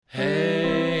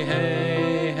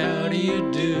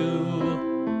you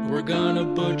do. We're gonna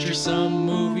butcher some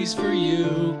movies for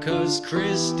you, 'cause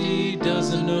Christy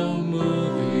doesn't know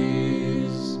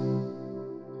movies.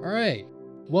 Alright,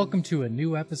 welcome to a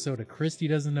new episode of Christy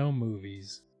Doesn't Know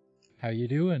Movies. How you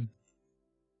doing?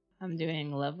 I'm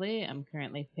doing lovely. I'm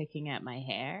currently picking at my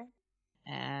hair.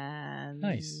 And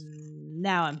Nice.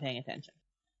 now I'm paying attention.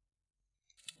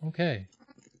 Okay.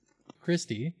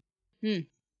 Christy,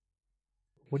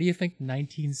 what do you think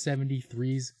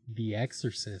 1973's The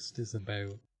Exorcist is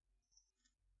about?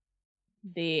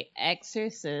 The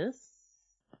Exorcist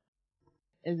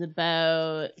is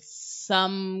about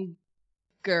some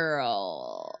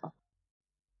girl.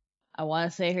 I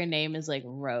want to say her name is like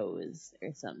Rose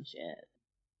or some shit.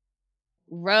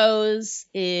 Rose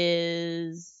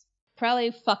is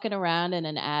probably fucking around in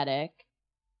an attic,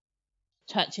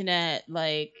 touching at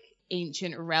like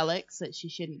ancient relics that she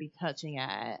shouldn't be touching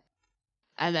at.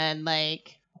 And then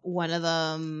like one of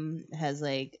them has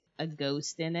like a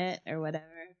ghost in it or whatever.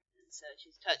 So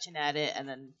she's touching at it, and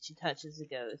then she touches the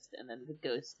ghost, and then the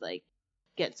ghost like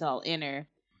gets all in her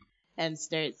and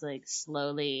starts like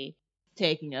slowly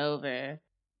taking over.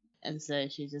 And so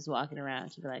she's just walking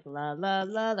around. She'll be like, la, la,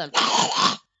 la,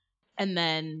 la. And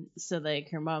then, so like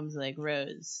her mom's like,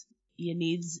 Rose, you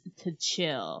need to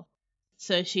chill.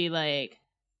 So she like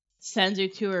sends her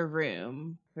to her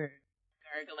room for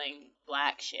gargling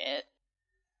black shit.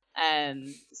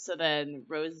 And so then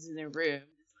Rose is in her room,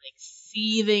 just like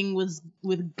seething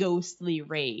with ghostly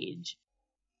rage.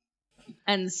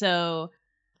 And so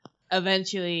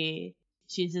eventually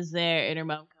she's just there, and her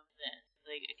mom comes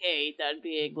in. Like, okay, done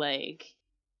being like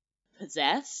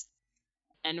possessed.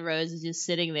 And Rose is just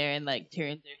sitting there and like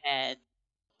turns her head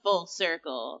full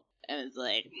circle and is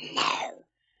like, no.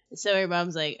 So her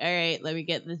mom's like, all right, let me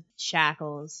get the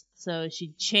shackles. So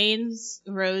she chains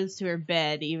Rose to her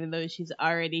bed, even though she's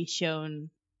already shown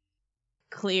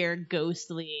clear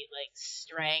ghostly like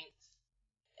strength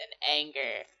and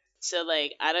anger. So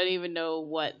like I don't even know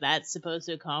what that's supposed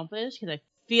to accomplish, because I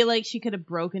feel like she could have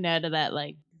broken out of that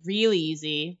like real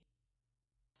easy,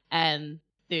 and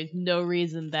there's no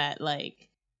reason that like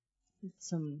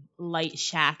some light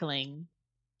shackling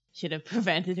should have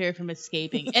prevented her from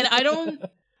escaping. And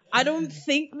I don't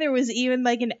think there was even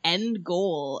like an end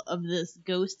goal of this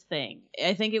ghost thing.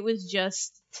 I think it was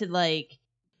just to like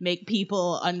make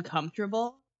people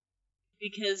uncomfortable,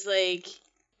 because like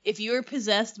if you were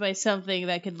possessed by something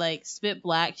that could like spit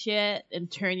black shit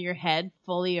and turn your head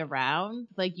fully around,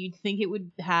 like you'd think it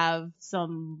would have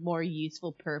some more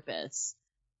useful purpose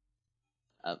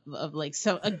of like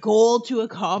a goal to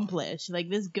accomplish. Like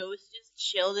this ghost just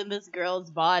chilled in this girl's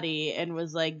body and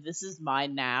was like, this is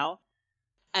mine now,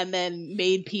 and then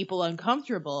made people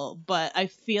uncomfortable. But I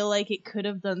feel like it could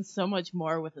have done so much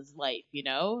more with his life, you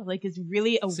know? Like it's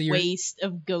really a waste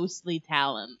of ghostly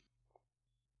talent.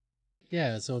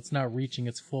 Yeah, so it's not reaching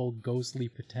its full ghostly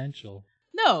potential.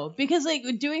 No, because like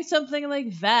doing something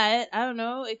like that, I don't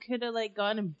know, it could have like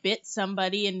gone and bit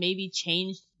somebody and maybe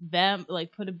changed them,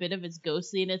 like put a bit of its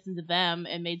ghostliness into them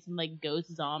and made some like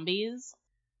ghost zombies.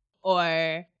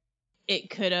 Or it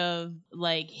could have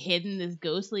like hidden this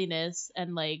ghostliness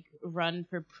and like run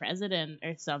for president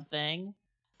or something.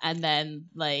 And then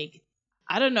like,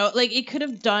 I don't know, like it could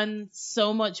have done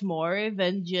so much more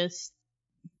than just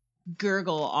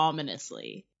gurgle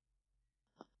ominously.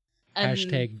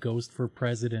 Hashtag Ghost for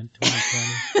President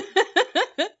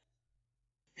 2020.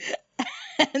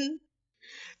 And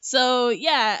so,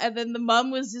 yeah, and then the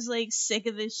mom was just, like, sick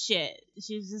of this shit.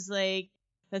 She was just like,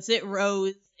 that's it,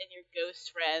 Rose and your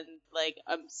ghost friend. Like,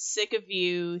 I'm sick of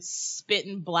you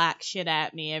spitting black shit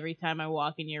at me every time I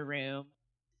walk in your room.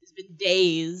 It's been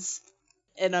days,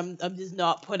 and I'm just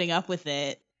not putting up with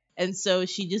it. And so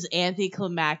she just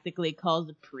anticlimactically calls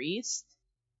a priest,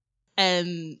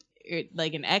 and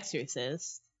like an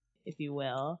exorcist, if you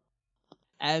will.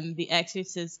 And the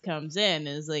exorcist comes in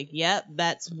and is like, yep,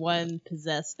 that's one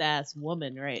possessed ass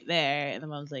woman right there. And the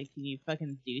mom's like, can you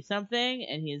fucking do something?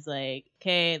 And he's like,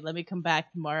 okay, let me come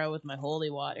back tomorrow with my holy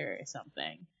water or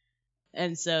something.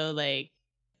 And so like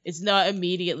it's not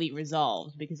immediately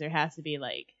resolved, because there has to be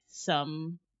like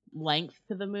some length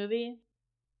to the movie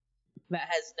that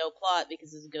has no plot,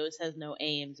 because this ghost has no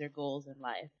aims or goals in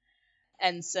life.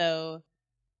 And so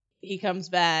he comes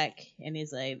back and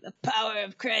he's like, the power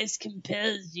of Christ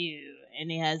compels you. And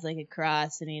he has like a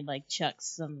cross and he like chucks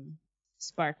some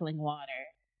sparkling water.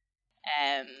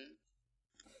 And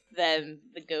then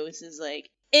the ghost is like,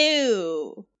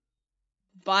 ew,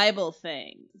 Bible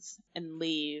things, and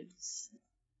leaves.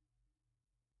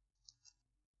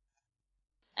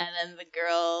 And then the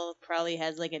girl probably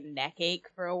has like a neck ache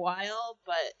for a while,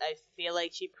 but I feel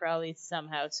like she probably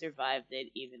somehow survived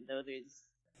it, even though there's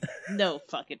no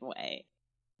fucking way.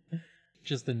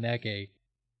 Just a neck ache.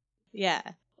 Yeah.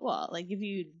 Well, like if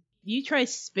you try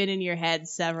spinning your head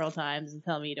several times and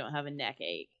tell me you don't have a neck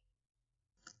ache.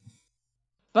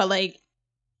 But like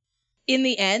in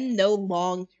the end, no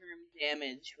long-term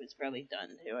damage was probably done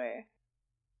to her.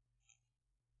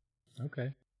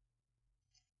 Okay.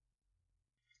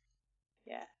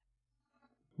 Yeah.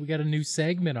 We got a new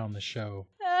segment on the show.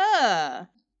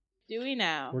 Do we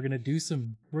now? We're gonna do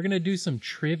some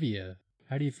trivia.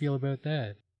 How do you feel about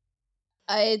that?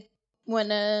 I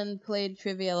went and played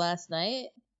trivia last night,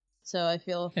 so I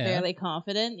feel fairly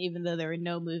confident, even though there were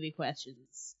no movie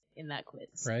questions in that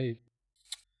quiz. Right.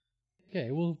 Okay,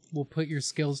 we'll put your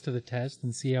skills to the test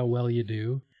and see how well you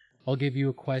do. I'll give you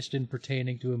a question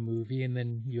pertaining to a movie, and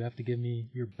then you have to give me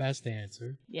your best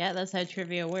answer. Yeah, that's how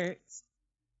trivia works.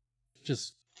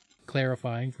 Just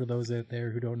clarifying for those out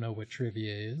there who don't know what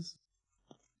trivia is.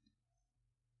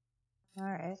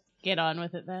 Alright. Get on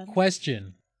with it then.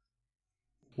 Question.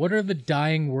 What are the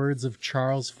dying words of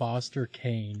Charles Foster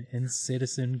Kane in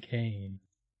Citizen Kane?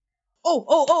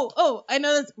 Oh! I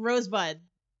know that's Rosebud.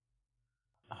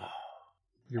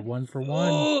 You're 1 for 1.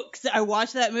 Oh, 'cause I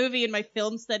watched that movie in my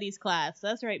film studies class.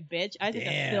 That's right, bitch. I took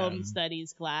a film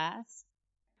studies class.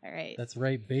 Alright. That's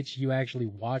right, bitch. You actually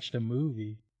watched a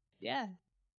movie. Yeah.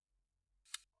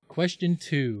 Question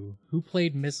 2. Who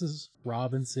played Mrs.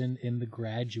 Robinson in The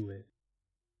Graduate?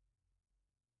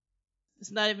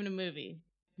 It's not even a movie.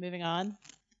 Moving on.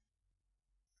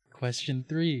 Question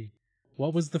 3.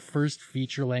 What was the first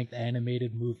feature-length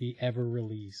animated movie ever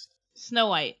released? Snow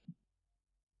White.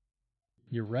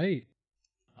 You're right.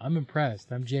 I'm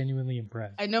impressed. I'm genuinely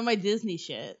impressed. I know my Disney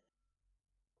shit.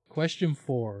 Question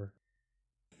 4.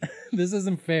 This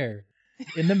isn't fair.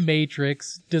 In The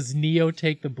Matrix, does Neo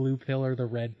take the blue pill or the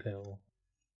red pill?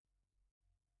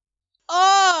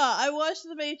 Oh, I watched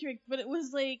The Matrix, but it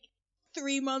was like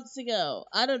 3 months ago.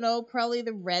 I don't know, probably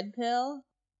the red pill.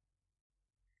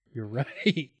 You're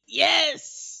right.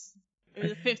 Yes! It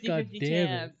was a 50-50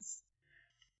 chance.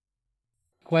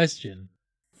 Question.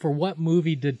 For what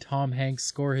movie did Tom Hanks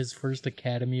score his first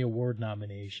Academy Award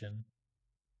nomination?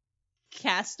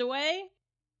 Castaway?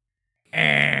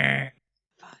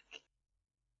 Fuck.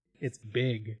 It's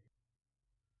Big.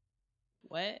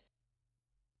 What?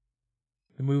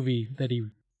 The movie that he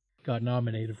got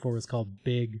nominated for was called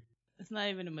Big. It's not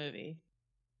even a movie.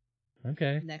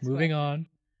 Okay, Next moving question. on.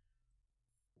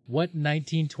 What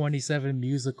 1927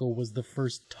 musical was the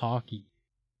first talkie?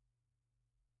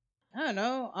 I don't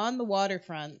know. On the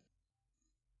Waterfront.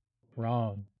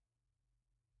 Wrong.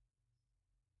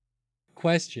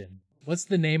 Question. What's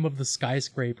the name of the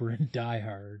skyscraper in Die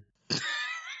Hard?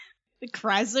 The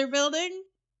Chrysler Building?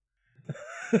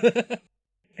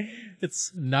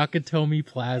 It's Nakatomi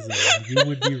Plaza. You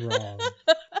would be wrong.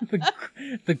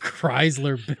 The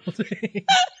Chrysler Building.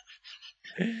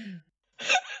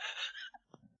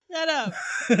 Shut up.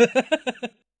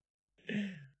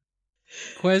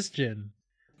 Question.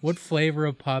 What flavor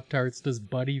of Pop-Tarts does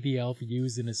Buddy the Elf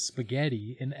use in his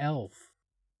spaghetti in Elf?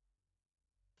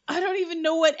 I don't even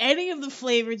know what any of the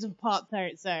flavors of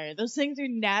Pop-Tarts are. Those things are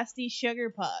nasty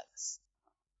sugar pucks.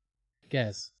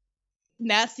 Guess.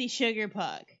 Nasty sugar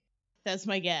puck. That's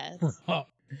my guess. Oh,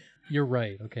 you're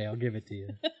right. Okay, I'll give it to you.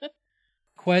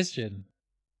 Question.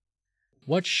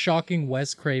 What shocking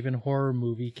Wes Craven horror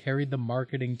movie carried the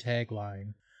marketing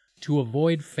tagline, "To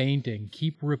avoid fainting,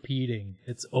 keep repeating,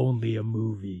 it's only a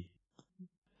movie"?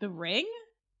 The Ring?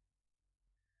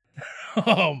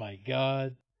 Oh my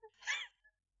god.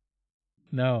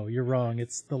 No, you're wrong.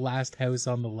 It's The Last House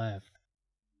on the Left.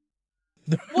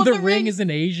 The Ring is an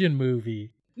Asian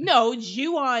movie. No,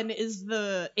 Ju-on is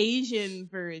the Asian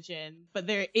version, but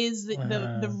there is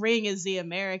the Ring is the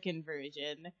American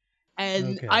version.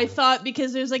 And Okay. I thought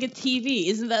because there's like a TV,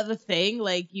 isn't that the thing?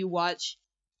 Like you watch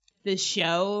this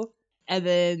show and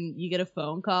then you get a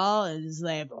phone call and it's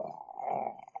like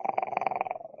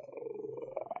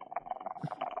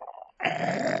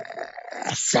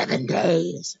 7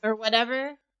 days or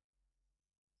whatever.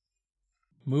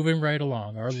 Moving right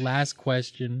along, our last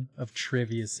question of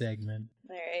trivia segment.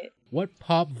 All right. What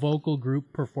pop vocal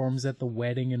group performs at the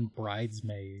wedding in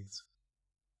Bridesmaids?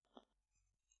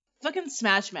 Fucking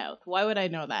Smash Mouth. Why would I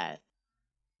know that?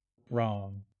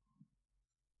 Wrong.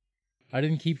 I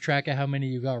didn't keep track of how many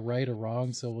you got right or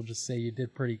wrong, so we'll just say you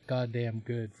did pretty goddamn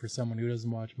good for someone who doesn't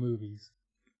watch movies.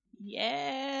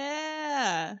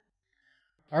 Yeah.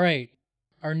 All right,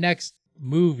 our next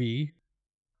movie,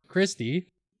 Christy.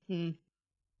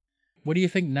 What do you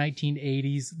think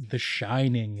 1980s The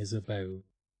Shining is about?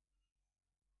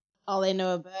 All I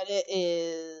know about it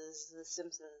is the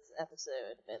Simpsons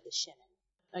episode about the Shannon.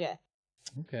 Okay.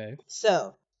 Okay.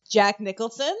 So, Jack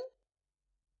Nicholson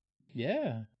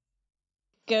Yeah.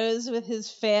 goes with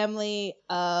his family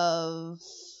of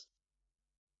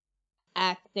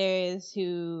actors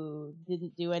who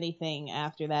didn't do anything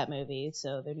after that movie,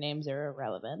 so their names are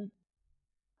irrelevant.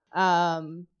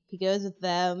 He goes with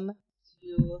them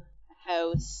to a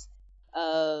house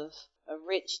of a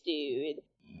rich dude,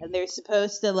 and they're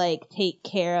supposed to like take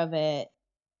care of it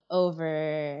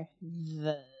over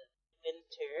the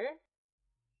winter.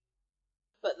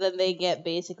 But then they get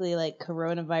basically like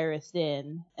coronavirus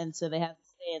in, and so they have to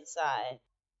stay inside.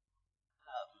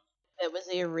 That was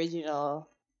the original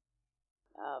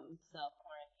self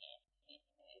quarantine,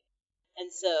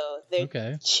 and so they're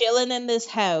Okay. chilling in this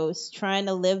house, trying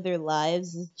to live their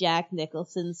lives. As Jack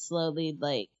Nicholson slowly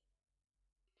like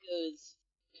goes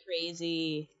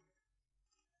crazy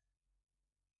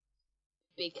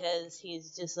because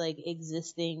he's just like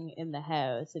existing in the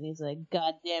house, and he's like,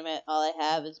 God damn it, all I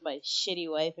have is my shitty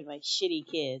wife and my shitty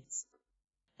kids,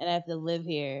 and I have to live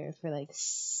here for like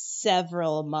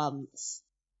several months.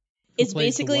 Who It's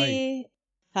plays the wife? basically,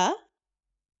 huh?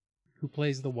 Who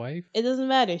plays the wife? It doesn't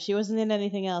matter. She wasn't in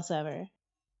anything else ever.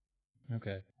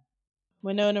 Okay.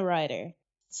 Winona Ryder.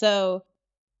 So,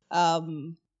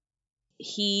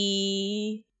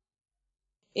 he.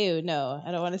 Ew, no.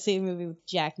 I don't want to see a movie with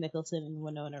Jack Nicholson and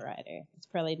Winona Ryder. It's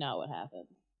probably not what happened.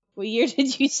 What year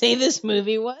did you say this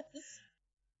movie was?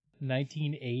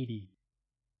 1980.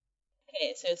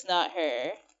 Okay, so it's not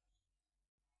her.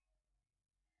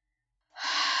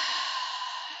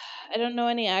 I don't know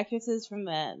any actresses from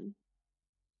then.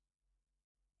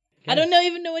 I don't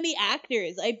even know any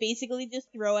actors. I basically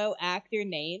just throw out actor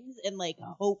names and like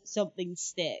hope something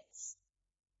sticks.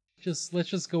 Let's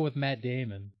just go with Matt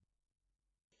Damon.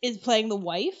 Is playing the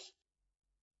wife?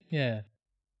 Yeah.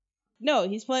 No,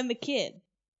 he's playing the kid.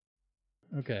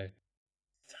 Okay.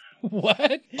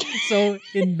 What? So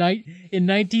in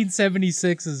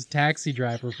 1976's Taxi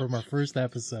Driver from our first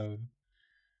episode,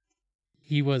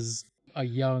 he was a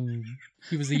young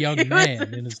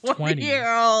man in his 20s.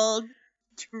 20-year-old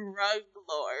drug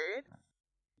lord.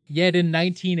 Yet in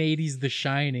 1980's The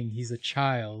Shining, he's a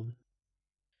child.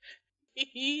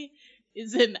 He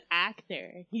is an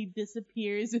actor. He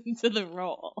disappears into the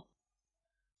role.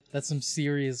 That's some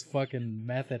serious fucking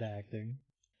method acting.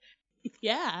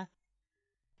 Yeah.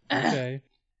 Okay.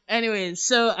 Anyways,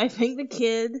 so I think the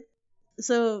kid,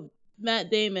 so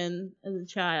Matt Damon as a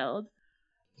child,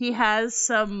 he has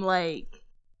some like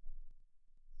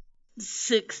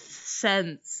sixth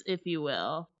sense, if you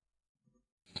will.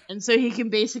 And so he can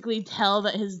basically tell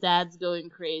that his dad's going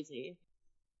crazy.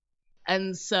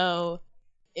 And so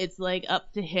it's like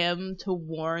up to him to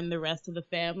warn the rest of the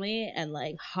family and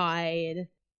like hide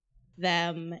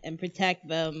them and protect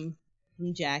them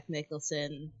from Jack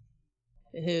Nicholson,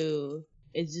 who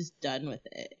is just done with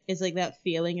it. It's like that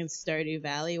feeling in Stardew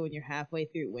Valley when you're halfway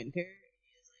through winter.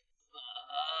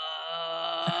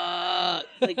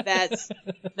 Like that's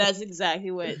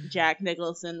exactly what Jack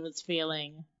Nicholson was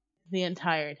feeling the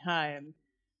entire time.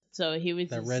 So he was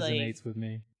That just resonates with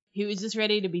me. He was just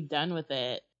ready to be done with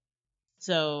it.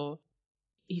 So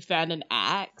he found an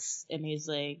axe and he's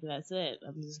like, that's it.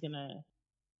 I'm just gonna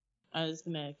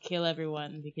kill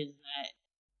everyone because that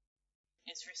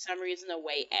is for some reason a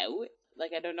way out.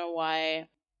 Like, I don't know why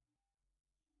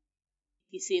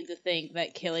he seemed to think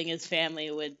that killing his family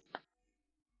would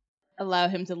allow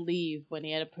him to leave when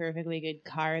he had a perfectly good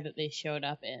car that they showed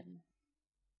up in.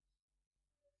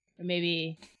 Or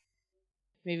maybe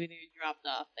they were dropped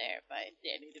off there by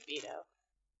Danny DeVito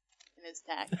in his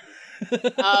taxi.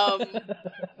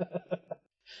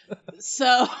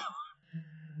 So,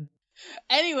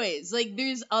 anyways, like,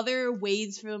 there's other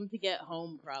ways for them to get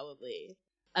home, probably.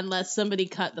 Unless somebody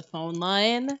cut the phone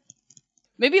line.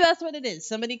 Maybe that's what it is.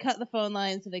 Somebody cut the phone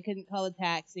line so they couldn't call a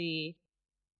taxi.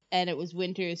 And it was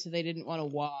winter, so they didn't want to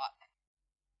walk.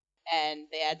 And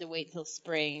they had to wait till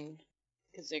spring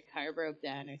because their car broke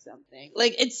down or something.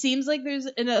 Like, it seems like there's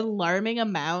an alarming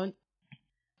amount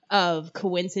of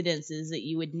coincidences that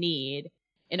you would need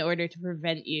in order to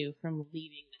prevent you from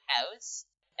leaving the house.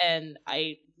 And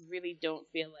I really don't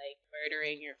feel like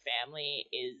murdering your family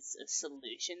is a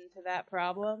solution to that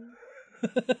problem.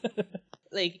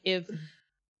 Like, if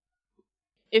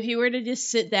you were to just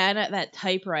sit down at that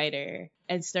typewriter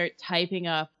and start typing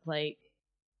up like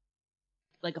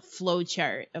a flow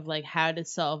chart of like how to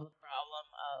solve the problem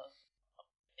of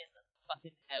in the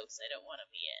fucking house I don't want to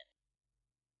be in.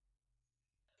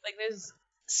 Like, there's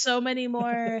so many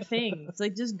more things.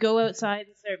 Like, just go outside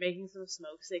and start making some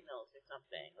smoke signals or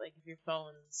something. Like, if your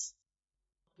phone's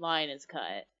line is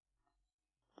cut.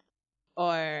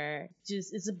 Or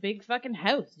just, it's a big fucking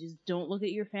house. Just don't look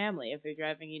at your family if they're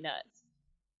driving you nuts.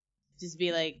 Just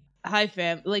be like, hi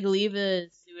fam, like leave a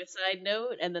suicide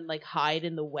note and then like hide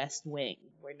in the West Wing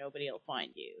where nobody will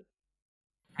find you.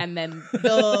 And then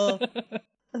they'll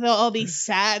all be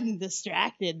sad and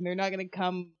distracted and they're not gonna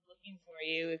come looking for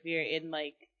you if you're in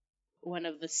like one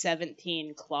of the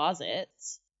 17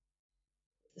 closets.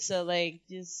 So like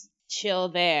just chill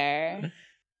there.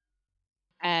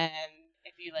 And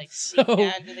if you like sneak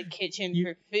down to the kitchen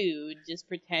for food, just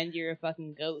pretend you're a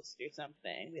fucking ghost or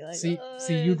something. Be like, see,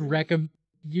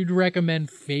 you'd recommend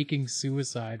faking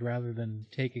suicide rather than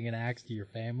taking an axe to your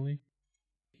family?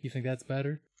 You think that's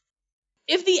better?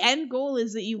 If the end goal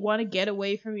is that you want to get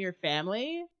away from your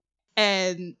family,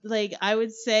 and like I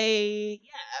would say,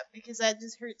 yeah, because that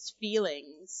just hurts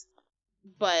feelings.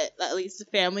 But at least the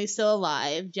family's still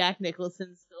alive. Jack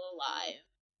Nicholson's still alive.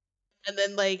 And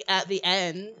then like at the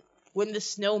end, when the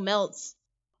snow melts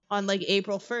on like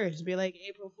April 1st, be like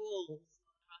April Fools.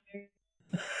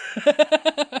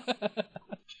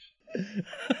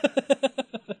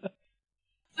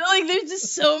 So like there's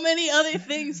just so many other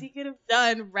things he could have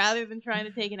done rather than trying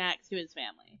to take an axe to his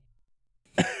family.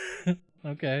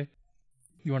 Okay.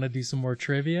 You want to do some more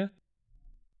trivia?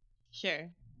 Sure.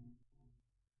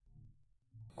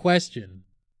 Question.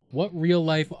 What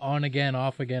real-life on-again,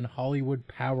 off-again Hollywood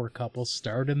power couple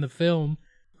starred in the film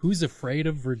Who's Afraid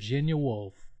of Virginia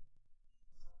Woolf?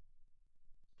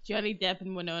 Johnny Depp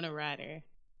and Winona Ryder.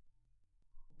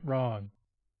 Wrong.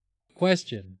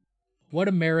 Question. What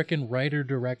American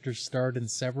writer-director starred in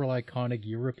several iconic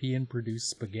European-produced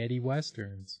spaghetti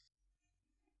westerns?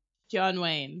 John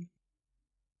Wayne.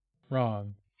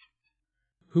 Wrong.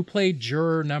 Who played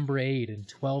juror number 8 in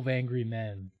 12 Angry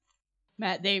Men?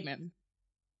 Matt Damon.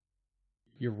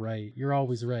 You're right. You're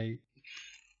always right.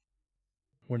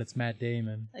 When it's Matt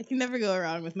Damon. I can never go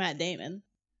wrong with Matt Damon.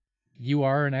 You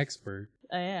are an expert.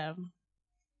 I am.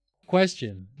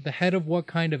 Question. The head of what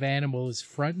kind of animal is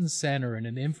front and center in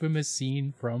an infamous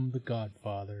scene from The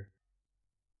Godfather?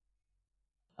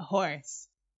 A horse.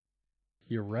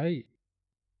 You're right.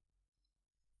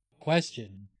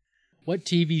 Question. What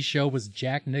TV show was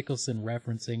Jack Nicholson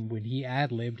referencing when he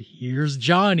ad-libbed "Here's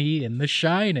Johnny" in The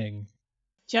Shining?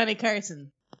 Johnny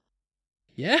Carson.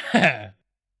 Yeah!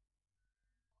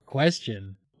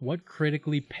 Question. What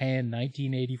critically panned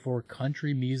 1984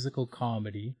 country musical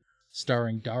comedy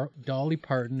starring Dolly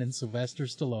Parton and Sylvester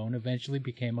Stallone eventually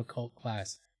became a cult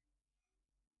classic?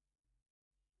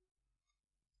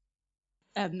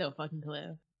 I have no fucking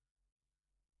clue.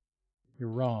 You're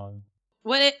wrong.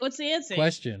 What's the answer?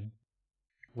 Question.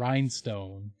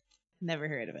 Rhinestone. Never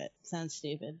heard of it. Sounds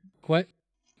stupid.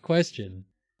 Question.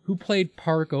 Who played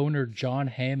park owner John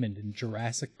Hammond in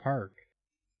Jurassic Park?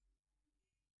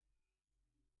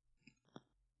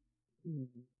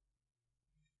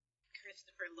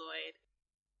 Christopher Lloyd.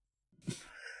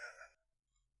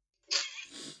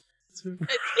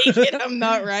 I take it I'm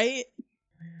not right.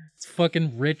 It's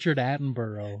fucking Richard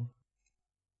Attenborough.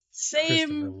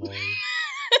 Same. Christopher Lloyd.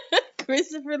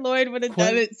 Christopher Lloyd would have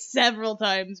done it several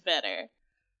times better.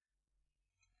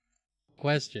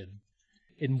 Question.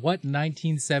 In what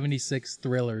 1976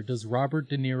 thriller does Robert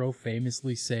De Niro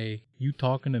famously say, "You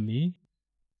talking to me"?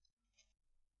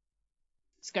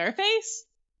 Scarface?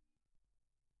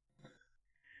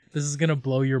 This is gonna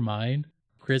blow your mind.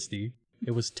 Christy,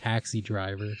 it was Taxi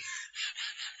Driver.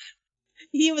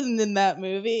 He wasn't in that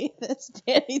movie. That's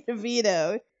Danny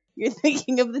DeVito. You're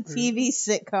thinking of the TV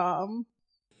sitcom.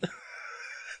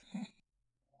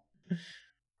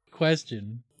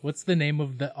 Question. What's the name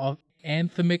of the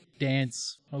anthemic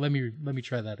dance? Oh, let me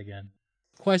try that again.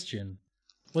 Question.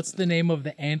 What's the name of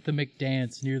the anthemic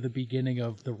dance near the beginning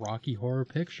of the Rocky Horror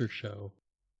Picture Show?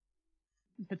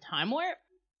 The Time Warp?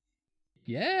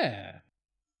 Yeah.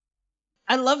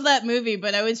 I love that movie,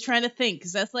 but I was trying to think,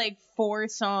 because that's like 4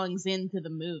 songs into the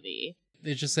movie.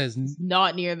 It just says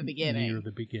not near the beginning. Near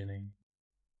the beginning.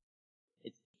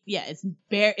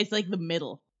 It's like the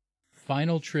middle.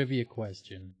 Final trivia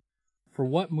question. For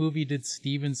what movie did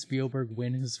Steven Spielberg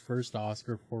win his first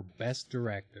Oscar for Best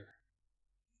Director?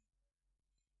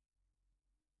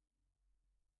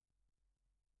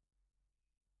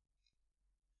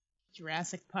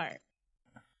 Jurassic Park.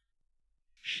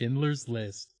 Schindler's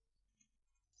List.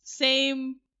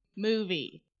 Same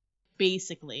movie,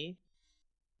 basically.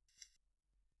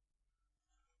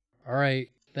 All right,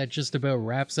 that just about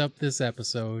wraps up this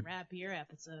episode. Wrap your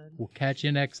episode. We'll catch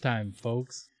you next time,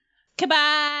 folks.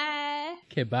 Goodbye.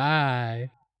 Goodbye.